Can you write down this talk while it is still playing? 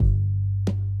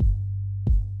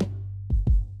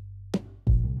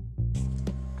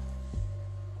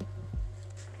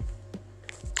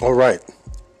All right,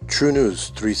 True News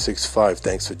 365.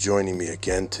 Thanks for joining me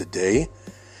again today.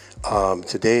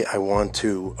 Today I want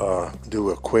to do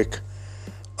a quick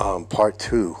part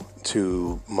two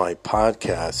to my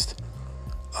podcast.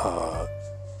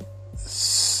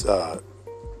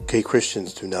 Gay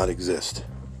Christians do not exist,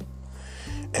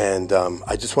 and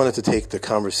I just wanted to take the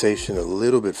conversation a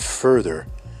little bit further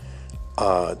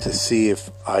to see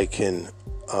if I can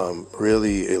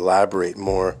really elaborate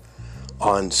more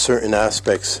on certain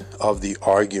aspects of the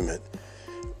argument,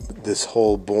 this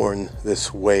whole born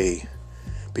this way,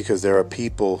 because there are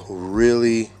people who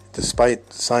really,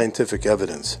 despite scientific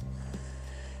evidence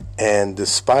and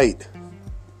despite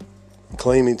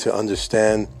claiming to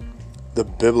understand the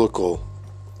biblical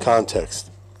context,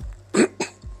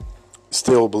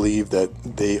 still believe that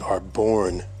they are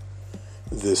born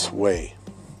this way.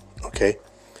 Okay?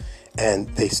 And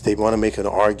they want to make an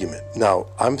argument. Now,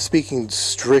 I'm speaking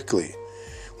strictly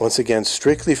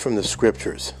from the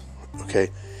scriptures,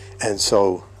 okay? And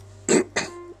so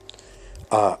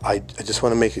I just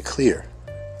want to make it clear.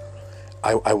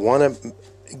 I want to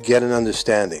get an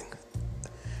understanding.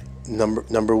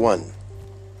 Number one,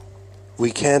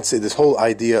 we can't say this whole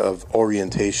idea of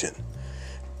orientation.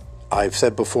 I've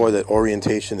said before that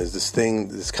orientation is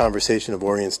this conversation of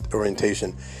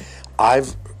orientation.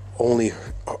 I've only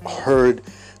heard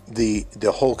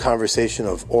the whole conversation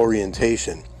of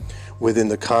orientation within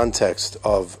the context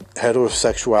of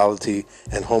heterosexuality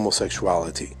and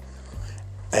homosexuality,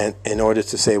 and in order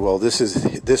to say, well, this is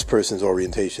this person's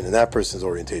orientation and that person's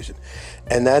orientation,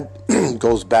 and that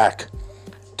goes back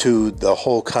to the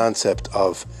whole concept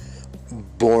of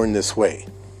born this way,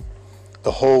 the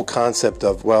whole concept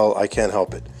of, well, I can't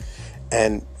help it.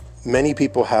 And many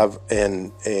people have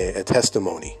a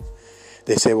testimony.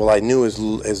 They say, well, I knew as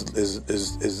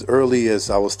early as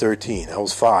I was 13. I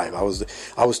was 5.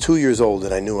 I was 2 years old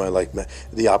and I knew I liked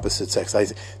the opposite sex.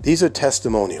 These are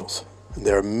testimonials.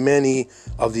 There are many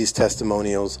of these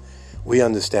testimonials. We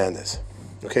understand this,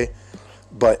 okay?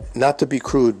 But not to be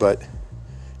crude, but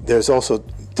there's also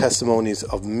testimonies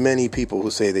of many people who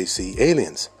say they see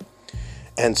aliens.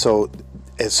 And so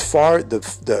as far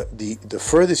the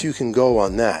furthest you can go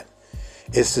on that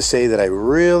is to say that I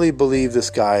really believe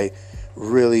this guy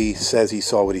really says he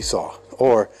saw what he saw,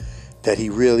 or that he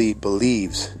really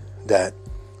believes that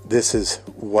this is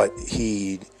what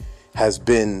he has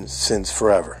been since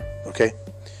forever. Okay,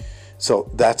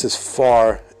 so that's as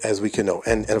far as we can know.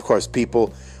 And of course,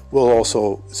 people will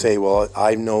also say, well,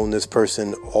 I've known this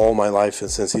person all my life and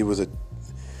since he was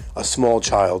a small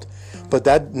child. But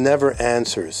that never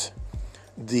answers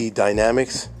the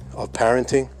dynamics of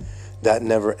parenting. That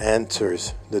never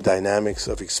answers the dynamics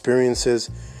of experiences,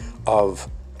 of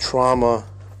trauma,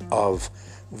 of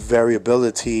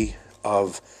variability,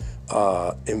 of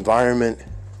environment.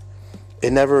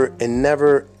 It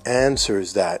never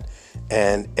answers that,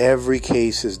 and every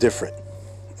case is different.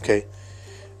 Okay,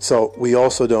 so we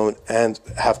also don't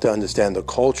have to understand the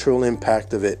cultural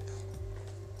impact of it,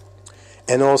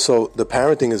 and also the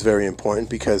parenting is very important,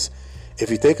 because if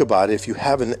you think about it, if you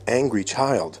have an angry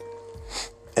child,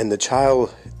 and the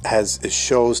child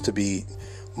shows to be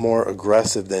more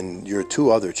aggressive than your 2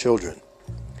 other children,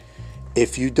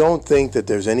 if you don't think that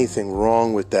there's anything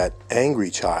wrong with that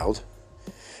angry child,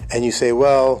 and you say,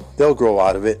 well, they'll grow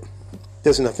out of it,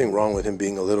 there's nothing wrong with him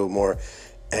being a little more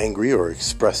angry or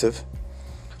expressive,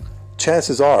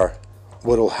 chances are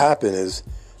what will happen is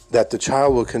that the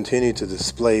child will continue to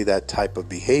display that type of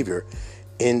behavior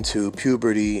into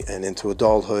puberty and into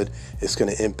adulthood. It's going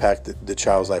to impact the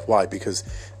child's life. Why? Because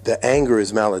the anger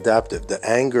is maladaptive. The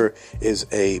anger is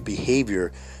a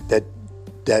behavior that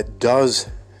does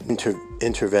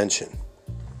intervention.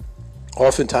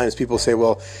 Oftentimes people say,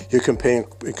 well, you're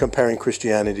comparing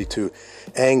Christianity to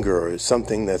anger or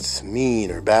something that's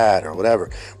mean or bad or whatever.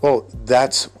 Well,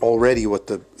 that's already what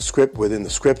the script within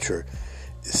the scripture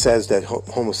says, that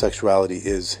homosexuality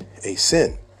is a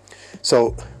sin.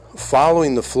 So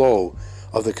following the flow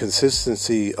of the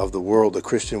consistency of the world, the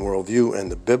Christian worldview, and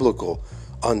the biblical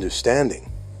understanding,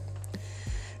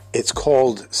 it's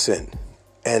called sin.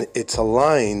 And it's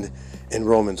aligned in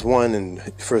Romans 1 and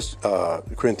 1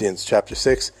 Corinthians chapter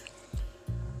 6.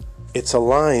 It's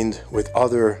aligned with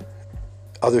other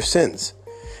sins.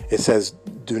 It says,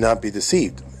 do not be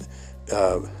deceived.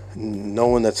 No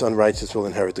one that's unrighteous will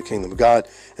inherit the kingdom of God.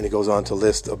 And it goes on to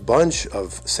list a bunch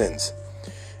of sins,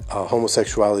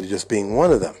 homosexuality just being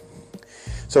one of them.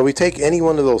 So we take any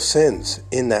one of those sins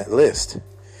in that list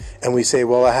and we say,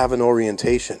 well, I have an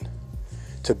orientation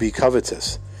to be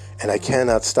covetous, and I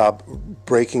cannot stop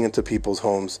breaking into people's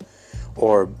homes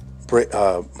or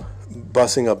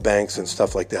bussing up banks and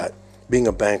stuff like that, being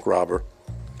a bank robber.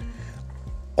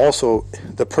 Also,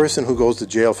 the person who goes to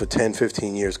jail for 10,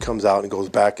 15 years comes out and goes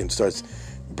back and starts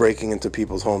breaking into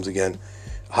people's homes again.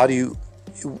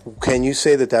 Can you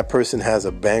say that that person has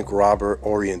a bank robber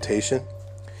orientation?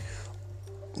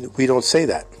 We don't say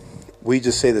that. We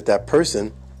just say that that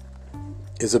person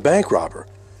is a bank robber.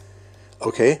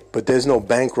 Okay? But there's no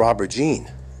bank robber gene.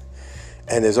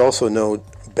 And there's also no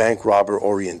bank robber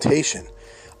orientation.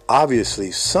 Obviously,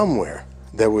 somewhere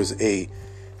there was a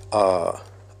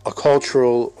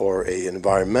cultural or an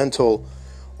environmental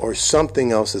or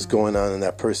something else is going on in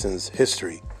that person's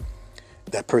history,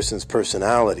 that person's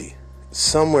personality.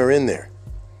 Somewhere in there,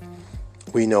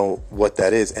 we know what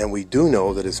that is, and we do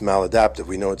know that it's maladaptive.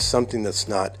 We know it's something that's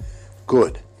not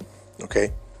good.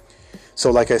 Okay? So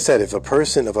like I said, if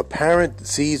a parent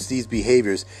sees these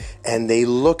behaviors and they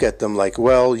look at them like,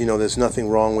 well, there's nothing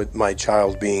wrong with my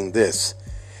child being this,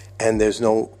 and there's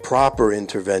no proper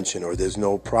intervention or there's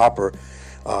no proper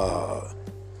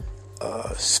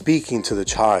speaking to the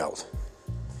child,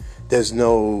 there's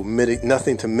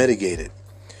nothing to mitigate it,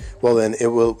 well then it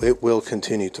will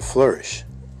continue to flourish.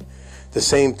 The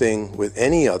same thing with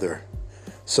any other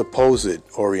supposed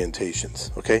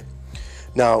orientations. Okay?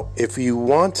 Now, if you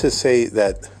want to say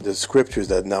that the scriptures,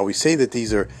 that now we say that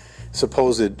these are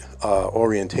supposed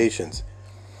orientations,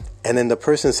 and then the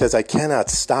person says, I cannot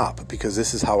stop because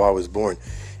this is how I was born,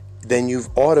 then you've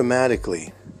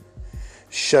automatically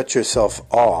shut yourself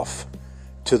off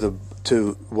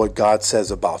to what God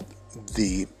says about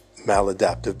the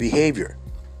maladaptive behavior.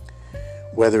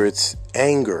 Whether it's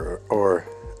anger or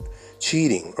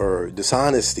cheating or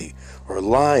dishonesty or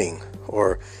lying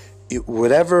or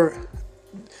whatever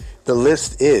the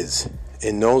list is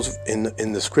in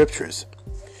the scriptures,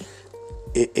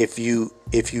 if you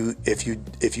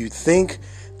think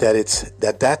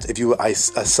that if you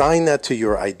assign that to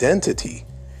your identity,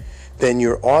 then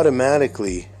you're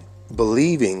automatically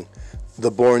believing the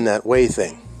born that way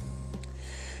thing,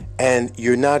 and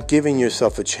you're not giving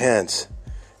yourself a chance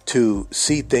to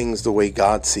see things the way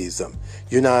God sees them.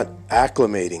 You're not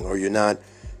acclimating, or you're not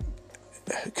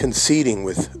conceding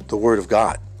with the Word of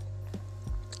God.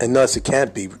 And thus it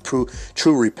can't be true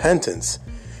repentance,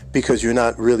 because you're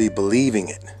not really believing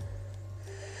it.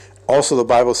 Also, the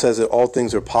Bible says that all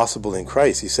things are possible in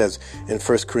Christ. He says in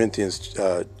 1 Corinthians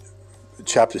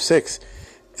chapter 6,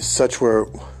 such were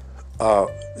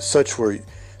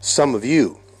some of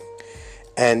you.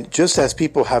 And just as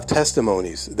people have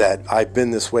testimonies that I've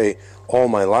been this way all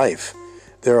my life,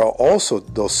 there are also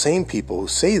those same people who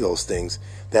say those things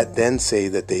that then say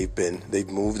that they've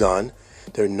moved on,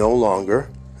 they're no longer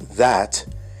that,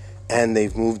 and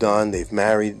they've moved on, they've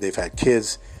married, they've had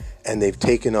kids, and they've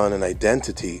taken on an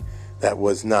identity that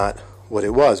was not what it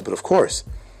was. But of course,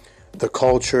 the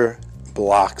culture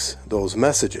blocks those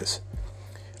messages.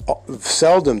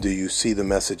 Seldom do you see the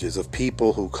messages of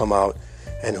people who come out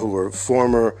and who were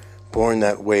former born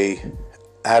that way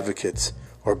advocates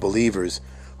or believers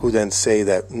who then say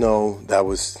that, no, that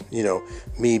was,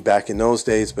 me back in those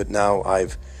days, but now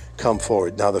I've come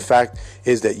forward. Now, the fact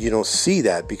is that you don't see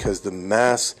that because the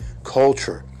mass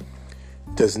culture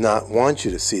does not want you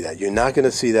to see that. You're not going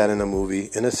to see that in a movie,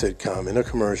 in a sitcom, in a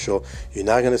commercial. You're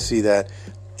not going to see that,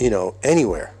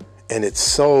 anywhere. And it's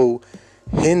so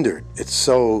hindered, it's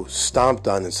so stomped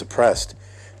on and suppressed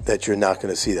that you're not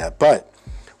going to see that. But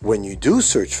when you do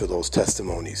search for those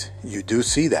testimonies, you do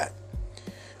see that.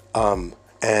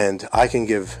 And I can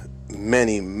give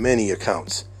many, many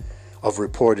accounts of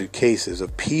reported cases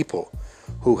of people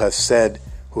who have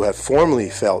formerly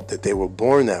felt that they were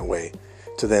born that way,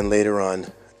 to then later on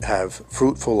have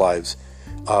fruitful lives,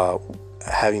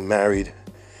 having married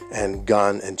and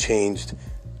gone and changed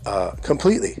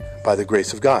completely by the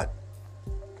grace of God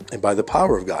and by the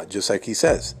power of God, just like he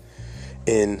says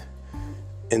in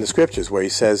the scriptures, where he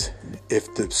says,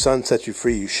 if the Son sets you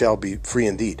free, you shall be free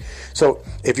indeed. So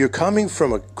if you're coming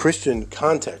from a Christian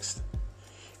context,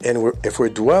 and if we're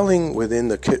dwelling within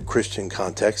the Christian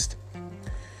context,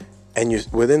 and you're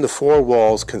within the four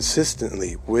walls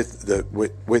consistently with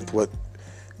what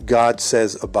God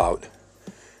says about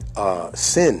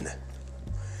sin,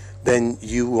 then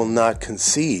you will not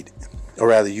concede, or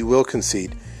rather you will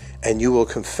concede, and you will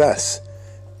confess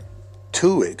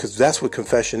to it, because that's what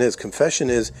confession is. Confession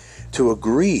is to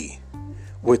agree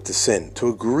with the sin, to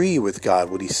agree with God,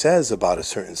 what he says about a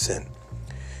certain sin,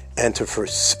 and to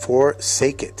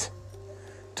forsake it,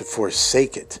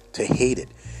 to hate it.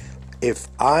 If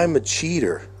I'm a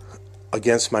cheater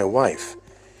against my wife,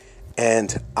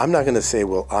 and I'm not going to say,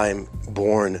 well, I'm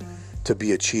born to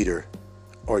be a cheater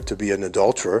or to be an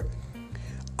adulterer.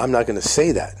 I'm not going to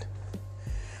say that.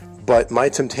 But my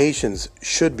temptations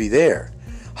should be there.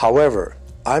 However,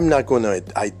 I'm not going to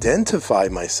identify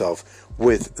myself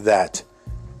with that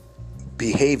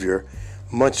behavior,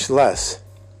 much less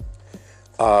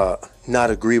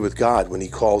not agree with God when he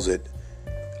calls it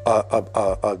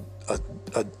a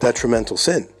detrimental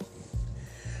sin.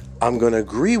 I'm going to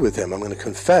agree with him. I'm going to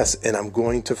confess, and I'm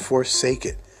going to forsake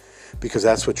it, because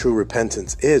that's what true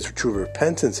repentance is. True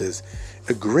repentance is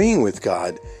agreeing with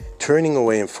God, turning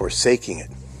away and forsaking it.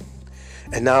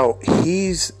 And now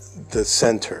he's the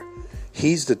center.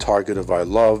 He's the target of our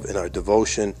love and our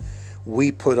devotion.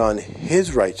 We put on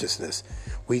his righteousness.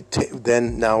 We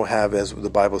then now have, as the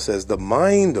Bible says, the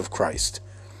mind of Christ,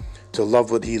 to love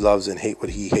what he loves and hate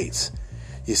what he hates.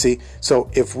 You see, so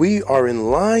if we are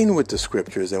in line with the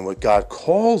scriptures and what God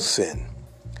calls sin,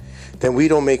 then we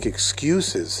don't make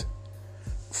excuses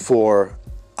for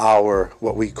our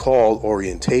what we call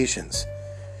orientations.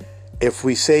 If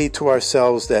we say to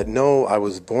ourselves that, no, I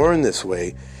was born this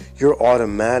way, you're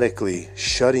automatically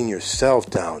shutting yourself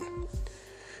down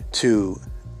to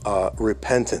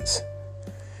repentance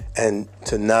and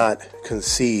to not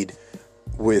concede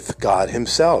with God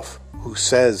himself, who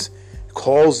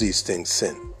calls these things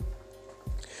sin.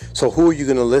 So who are you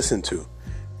going to listen to?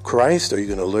 Christ, or are you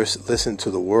going to listen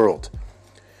to the world?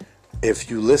 If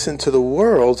you listen to the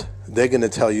world, they're going to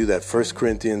tell you that 1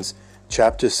 Corinthians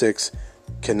chapter 6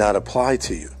 cannot apply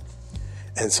to you.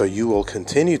 And so you will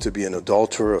continue to be an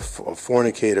adulterer, a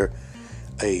fornicator,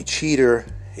 a cheater,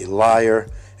 a liar,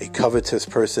 a covetous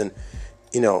person.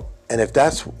 And if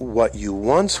that's what you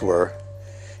once were,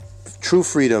 true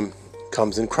freedom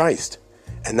comes in Christ.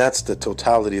 And that's the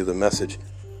totality of the message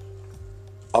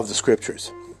of the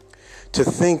scriptures. To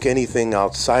think anything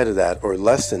outside of that or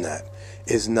less than that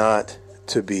is not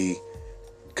to be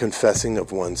confessing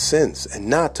of one's sins, and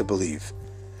not to believe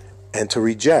and to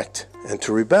reject and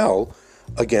to rebel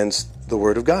against the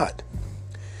word of God.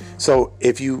 So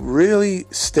if you really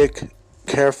stick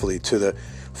carefully to the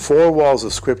four walls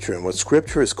of scripture and what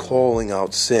scripture is calling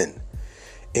out sin,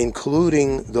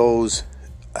 including those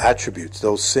attributes,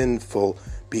 those sinful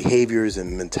behaviors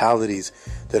and mentalities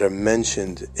that are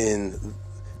mentioned in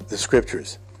the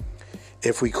scriptures.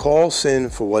 If we call sin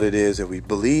for what it is, if we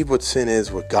believe what sin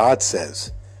is, what God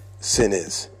says sin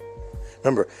is.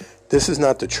 Remember, this is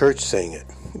not the church saying it.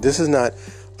 This is not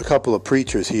a couple of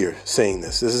preachers here saying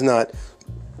this. This is not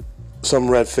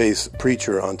some red-faced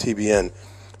preacher on TBN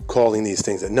calling these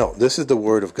things. No, this is the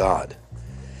word of God.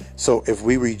 So if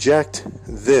we reject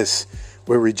this,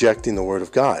 we're rejecting the word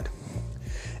of God.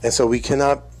 And so we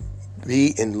cannot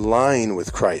be in line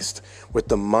with Christ, with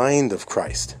the mind of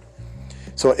Christ.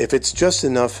 So if it's just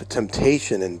enough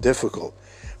temptation and difficult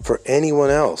for anyone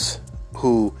else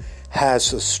who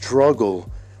has a struggle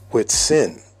with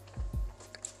sin,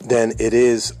 then it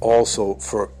is also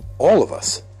for all of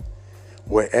us,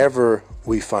 wherever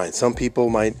we find. Some people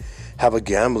might have a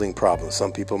gambling problem.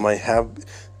 Some people might have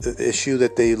the issue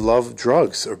that they love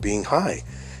drugs or being high.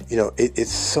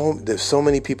 There's so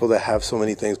many people that have so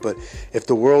many things. But if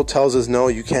the world tells us, no,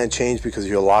 you can't change because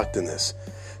you're locked in this,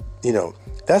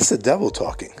 that's the devil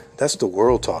talking. That's the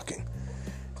world talking.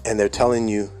 And they're telling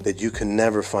you that you can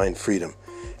never find freedom.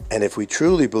 And if we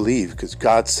truly believe, because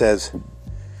God says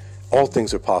all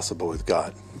things are possible with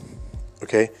God,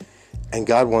 okay? And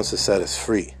God wants to set us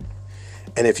free.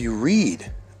 And if you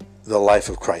read the life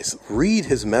of Christ, read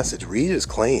his message, read his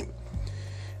claim.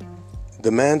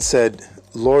 The man said,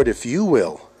 Lord, if you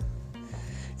will,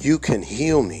 you can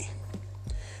heal me.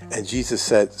 And Jesus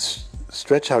said,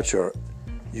 stretch out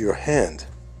your hand.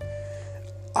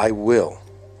 I will.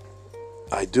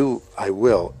 I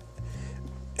will.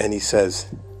 And he says,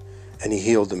 and he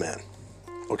healed the man.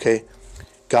 Okay?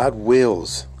 God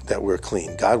wills that we're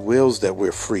clean. God wills that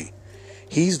we're free.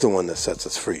 He's the one that sets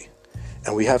us free.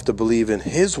 And we have to believe in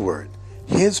his word,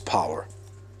 his power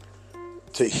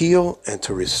to heal and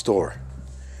to restore.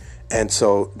 And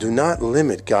so do not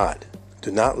limit God.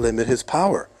 Do not limit his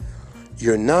power.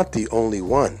 You're not the only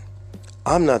one.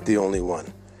 I'm not the only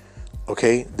one.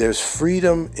 Okay? There's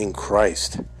freedom in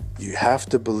Christ. You have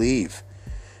to believe.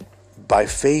 By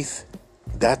faith,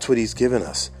 that's what he's given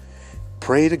us.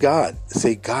 Pray to God.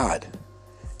 Say, God,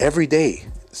 every day,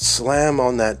 slam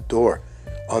on that door,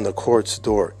 on the court's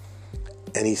door.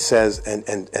 And he says,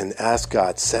 and ask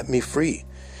God, set me free.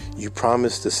 You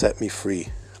promised to set me free.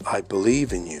 I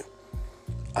believe in you.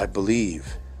 I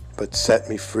believe, but set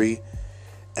me free.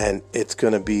 And it's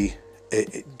going to be,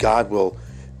 God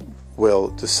will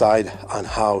decide on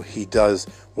how he does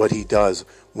what he does,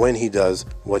 when he does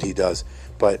what he does.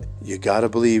 But you got to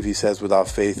believe, he says, without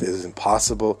faith it is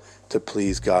impossible to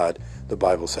please God, the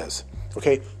Bible says.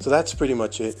 Okay, so that's pretty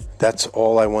much it. That's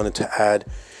all I wanted to add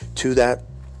to that.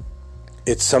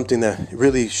 It's something that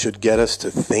really should get us to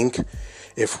think.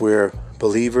 If we're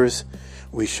believers,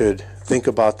 we should think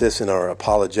about this in our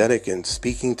apologetic and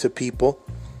speaking to people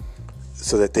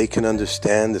so that they can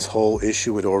understand this whole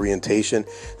issue with orientation.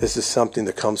 This is something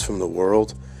that comes from the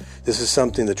world. This is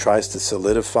something that tries to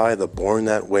solidify the born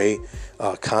that way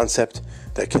concept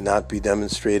that cannot be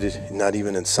demonstrated, not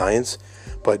even in science,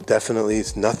 but definitely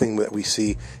it's nothing that we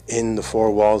see in the four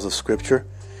walls of Scripture,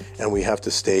 and we have to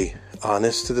stay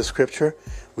honest to the Scripture.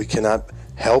 We cannot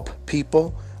help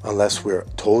people unless we're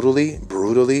totally,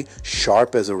 brutally,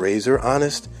 sharp as a razor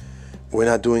honest. We're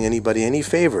not doing anybody any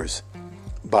favors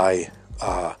by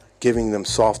giving them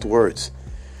soft words,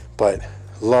 but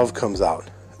love comes out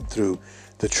through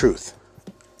the truth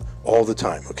all the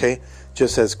time, okay?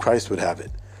 Just as Christ would have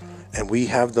it. And we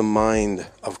have the mind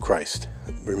of Christ.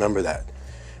 Remember that.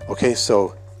 Okay,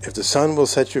 so if the Son will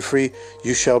set you free,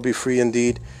 you shall be free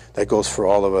indeed. That goes for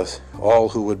all of us, all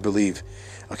who would believe.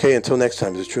 Okay, until next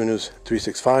time, this is True News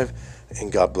 365,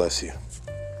 and God bless you.